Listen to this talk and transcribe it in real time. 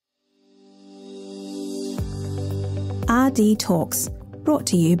RD Talks, brought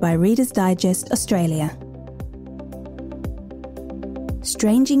to you by Reader's Digest Australia.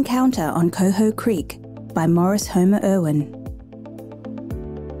 Strange Encounter on Coho Creek by Morris Homer Irwin.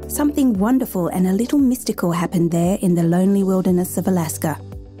 Something wonderful and a little mystical happened there in the lonely wilderness of Alaska.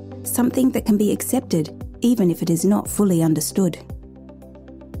 Something that can be accepted even if it is not fully understood.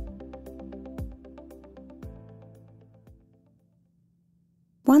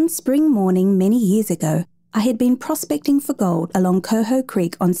 One spring morning many years ago, I had been prospecting for gold along Coho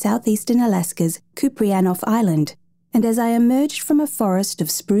Creek on southeastern Alaska's Kuprianof Island, and as I emerged from a forest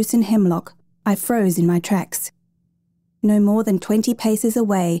of spruce and hemlock, I froze in my tracks. No more than 20 paces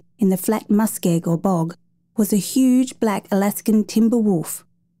away, in the flat muskeg or bog, was a huge black Alaskan timber wolf,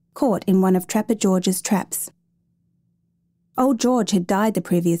 caught in one of Trapper George's traps. Old George had died the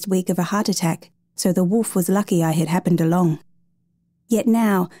previous week of a heart attack, so the wolf was lucky I had happened along. Yet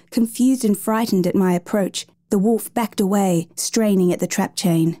now, confused and frightened at my approach, the wolf backed away, straining at the trap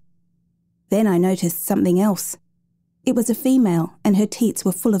chain. Then I noticed something else. It was a female, and her teats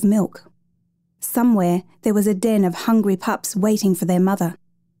were full of milk. Somewhere there was a den of hungry pups waiting for their mother.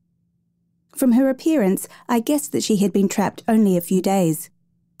 From her appearance, I guessed that she had been trapped only a few days.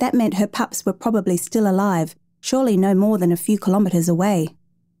 That meant her pups were probably still alive, surely no more than a few kilometres away.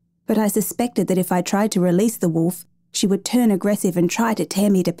 But I suspected that if I tried to release the wolf, she would turn aggressive and try to tear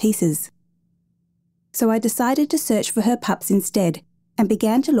me to pieces. So I decided to search for her pups instead, and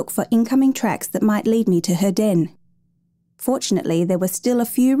began to look for incoming tracks that might lead me to her den. Fortunately, there were still a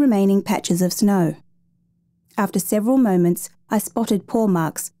few remaining patches of snow. After several moments, I spotted paw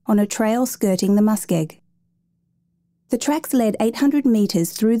marks on a trail skirting the muskeg. The tracks led 800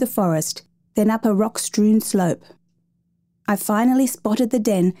 metres through the forest, then up a rock-strewn slope. I finally spotted the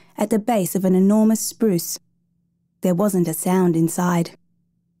den at the base of an enormous spruce. There wasn't a sound inside.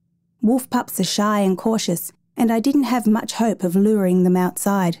 Wolf pups are shy and cautious, and I didn't have much hope of luring them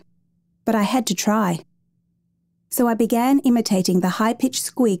outside. But I had to try. So I began imitating the high-pitched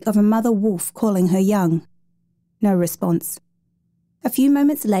squeak of a mother wolf calling her young. No response. A few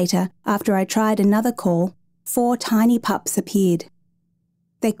moments later, after I tried another call, 4 tiny pups appeared.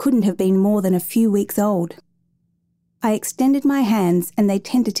 They couldn't have been more than a few weeks old. I extended my hands and they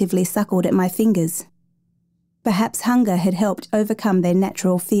tentatively suckled at my fingers. Perhaps hunger had helped overcome their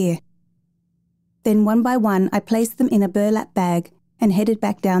natural fear. Then one by one I placed them in a burlap bag and headed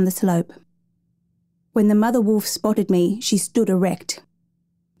back down the slope. When the mother wolf spotted me, she stood erect.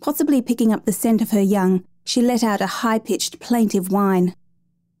 Possibly picking up the scent of her young, she let out a high-pitched, plaintive whine.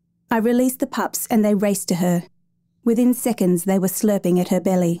 I released the pups and they raced to her. Within seconds they were slurping at her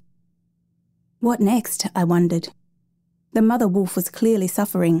belly. What next, I wondered. The mother wolf was clearly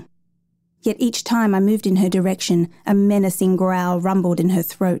suffering. Yet each time I moved in her direction, a menacing growl rumbled in her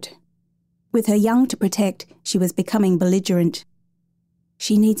throat. With her young to protect, she was becoming belligerent.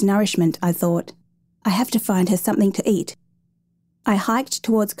 She needs nourishment, I thought. I have to find her something to eat. I hiked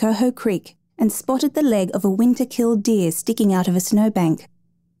towards Coho Creek and spotted the leg of a winter-killed deer sticking out of a snowbank.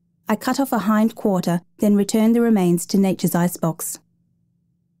 I cut off a hind quarter, then returned the remains to nature's icebox.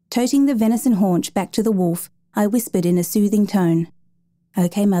 Toting the venison haunch back to the wolf, I whispered in a soothing tone,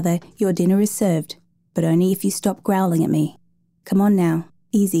 "Okay, Mother, your dinner is served, but only if you stop growling at me. Come on now,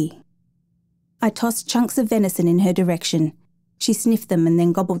 easy." I tossed chunks of venison in her direction. She sniffed them and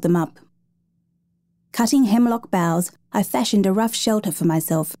then gobbled them up. Cutting hemlock boughs, I fashioned a rough shelter for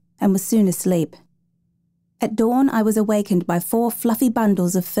myself and was soon asleep. At dawn, I was awakened by 4 fluffy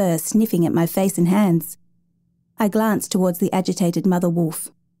bundles of fur sniffing at my face and hands. I glanced towards the agitated mother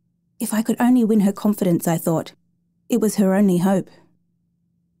wolf. If I could only win her confidence, I thought. It was her only hope.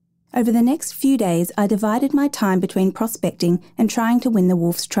 Over the next few days, I divided my time between prospecting and trying to win the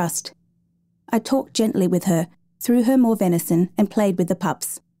wolf's trust. I talked gently with her, threw her more venison, and played with the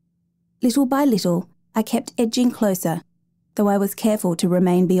pups. Little by little, I kept edging closer, though I was careful to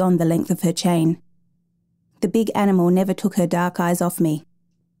remain beyond the length of her chain. The big animal never took her dark eyes off me.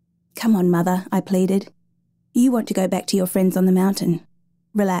 "Come on, Mother," I pleaded. "You want to go back to your friends on the mountain.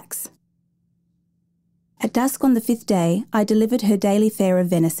 Relax." At dusk on the 5th day, I delivered her daily fare of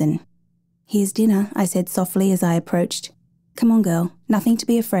venison. "Here's dinner," I said softly as I approached. "Come on, girl, nothing to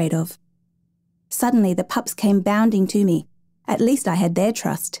be afraid of." Suddenly the pups came bounding to me. At least I had their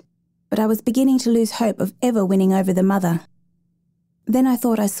trust. But I was beginning to lose hope of ever winning over the mother. Then I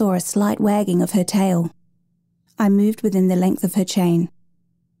thought I saw a slight wagging of her tail. I moved within the length of her chain.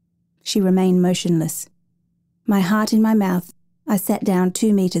 She remained motionless. My heart in my mouth, I sat down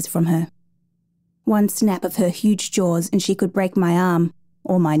 2 meters from her. One snap of her huge jaws and she could break my arm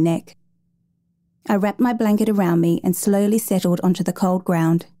or my neck. I wrapped my blanket around me and slowly settled onto the cold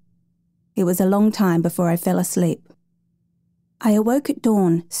ground. It was a long time before I fell asleep. I awoke at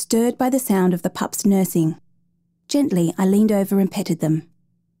dawn, stirred by the sound of the pups nursing. Gently, I leaned over and petted them.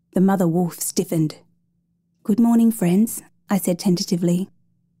 The mother wolf stiffened. "Good morning, friends," I said tentatively.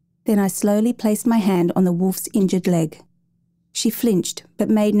 Then I slowly placed my hand on the wolf's injured leg. She flinched, but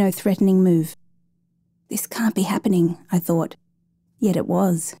made no threatening move. This can't be happening, I thought. Yet it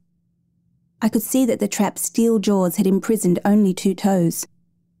was. I could see that the trap's steel jaws had imprisoned only 2 toes.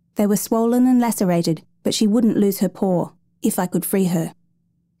 They were swollen and lacerated, but she wouldn't lose her paw, if I could free her.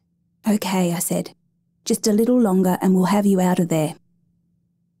 "Okay," I said. "Just a little longer and we'll have you out of there."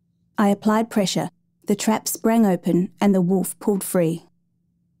 I applied pressure. The trap sprang open and the wolf pulled free.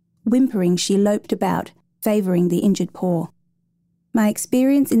 Whimpering, she loped about, favouring the injured paw. My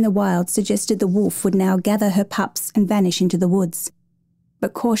experience in the wild suggested the wolf would now gather her pups and vanish into the woods.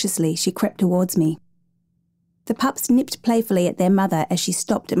 But cautiously she crept towards me. The pups nipped playfully at their mother as she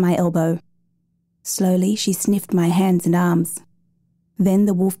stopped at my elbow. Slowly she sniffed my hands and arms. Then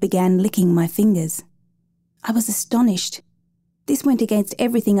the wolf began licking my fingers. I was astonished. This went against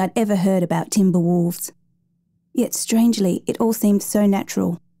everything I'd ever heard about timber wolves. Yet strangely, it all seemed so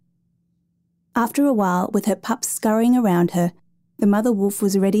natural. After a while, with her pups scurrying around her, the mother wolf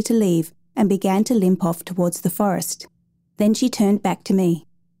was ready to leave and began to limp off towards the forest. Then she turned back to me.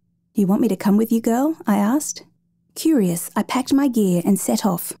 "You want me to come with you, girl?" I asked. Curious, I packed my gear and set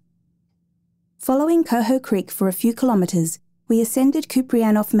off. Following Coho Creek for a few kilometres, we ascended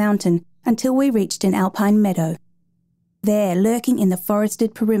Kuprianof Mountain until we reached an alpine meadow. There, lurking in the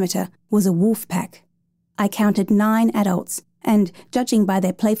forested perimeter, was a wolf pack. I counted 9 adults and, judging by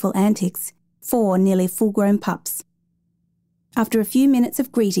their playful antics, 4 nearly full-grown pups. After a few minutes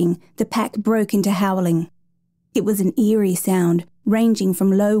of greeting, the pack broke into howling. It was an eerie sound, ranging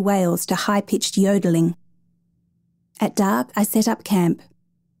from low wails to high-pitched yodeling. At dark, I set up camp.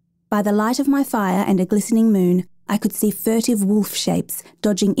 By the light of my fire and a glistening moon, I could see furtive wolf shapes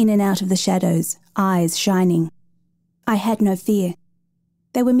dodging in and out of the shadows, eyes shining. I had no fear.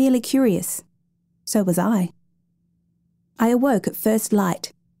 They were merely curious. So was I. I awoke at first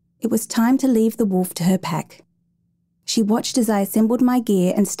light. It was time to leave the wolf to her pack. She watched as I assembled my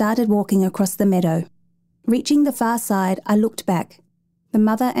gear and started walking across the meadow. Reaching the far side, I looked back. The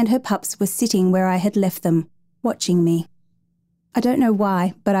mother and her pups were sitting where I had left them, watching me. I don't know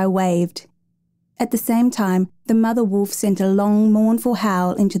why, but I waved. At the same time, the mother wolf sent a long, mournful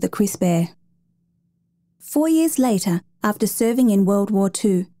howl into the crisp air. 4 years later, after serving in World War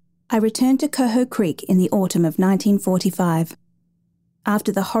II, I returned to Coho Creek in the autumn of 1945.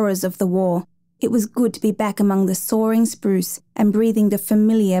 After the horrors of the war, it was good to be back among the soaring spruce and breathing the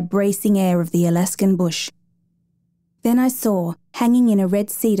familiar, bracing air of the Alaskan bush. Then I saw, hanging in a red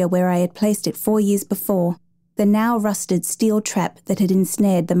cedar where I had placed it 4 years before, the now rusted steel trap that had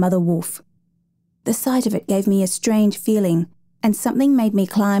ensnared the mother wolf. The sight of it gave me a strange feeling, and something made me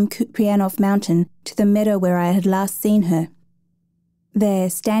climb Kuprianof Mountain to the meadow where I had last seen her.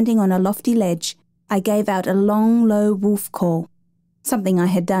 There, standing on a lofty ledge, I gave out a long, low wolf call, something I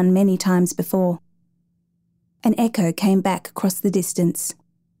had done many times before. An echo came back across the distance.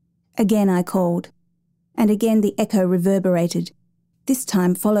 Again I called, and again the echo reverberated, this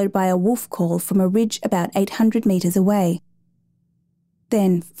time followed by a wolf call from a ridge about 800 metres away.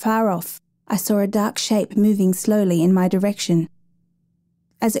 Then, far off, I saw a dark shape moving slowly in my direction.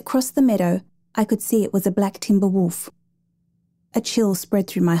 As it crossed the meadow, I could see it was a black timber wolf. A chill spread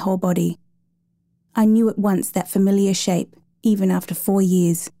through my whole body. I knew at once that familiar shape, even after 4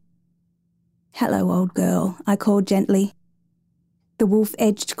 years. "Hello, old girl," I called gently. The wolf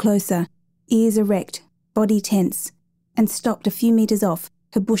edged closer, ears erect, body tense, and stopped a few metres off,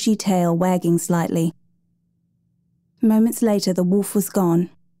 her bushy tail wagging slightly. Moments later, the wolf was gone.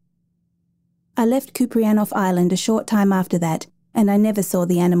 I left Kuprianof Island a short time after that, and I never saw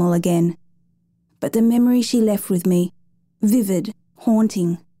the animal again. But the memory she left with me, vivid,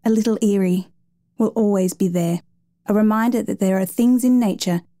 haunting, a little eerie, will always be there, a reminder that there are things in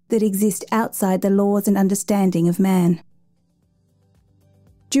nature that exist outside the laws and understanding of man.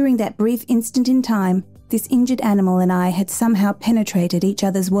 During that brief instant in time, this injured animal and I had somehow penetrated each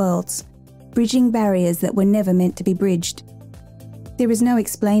other's worlds, bridging barriers that were never meant to be bridged. There is no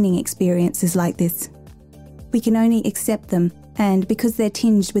explaining experiences like this. We can only accept them, and because they're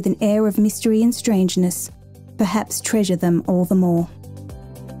tinged with an air of mystery and strangeness, perhaps treasure them all the more.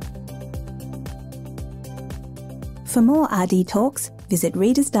 For more RD Talks, visit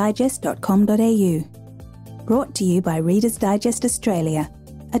readersdigest.com.au. Brought to you by Reader's Digest Australia,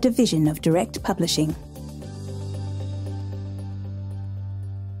 a division of Direct Publishing.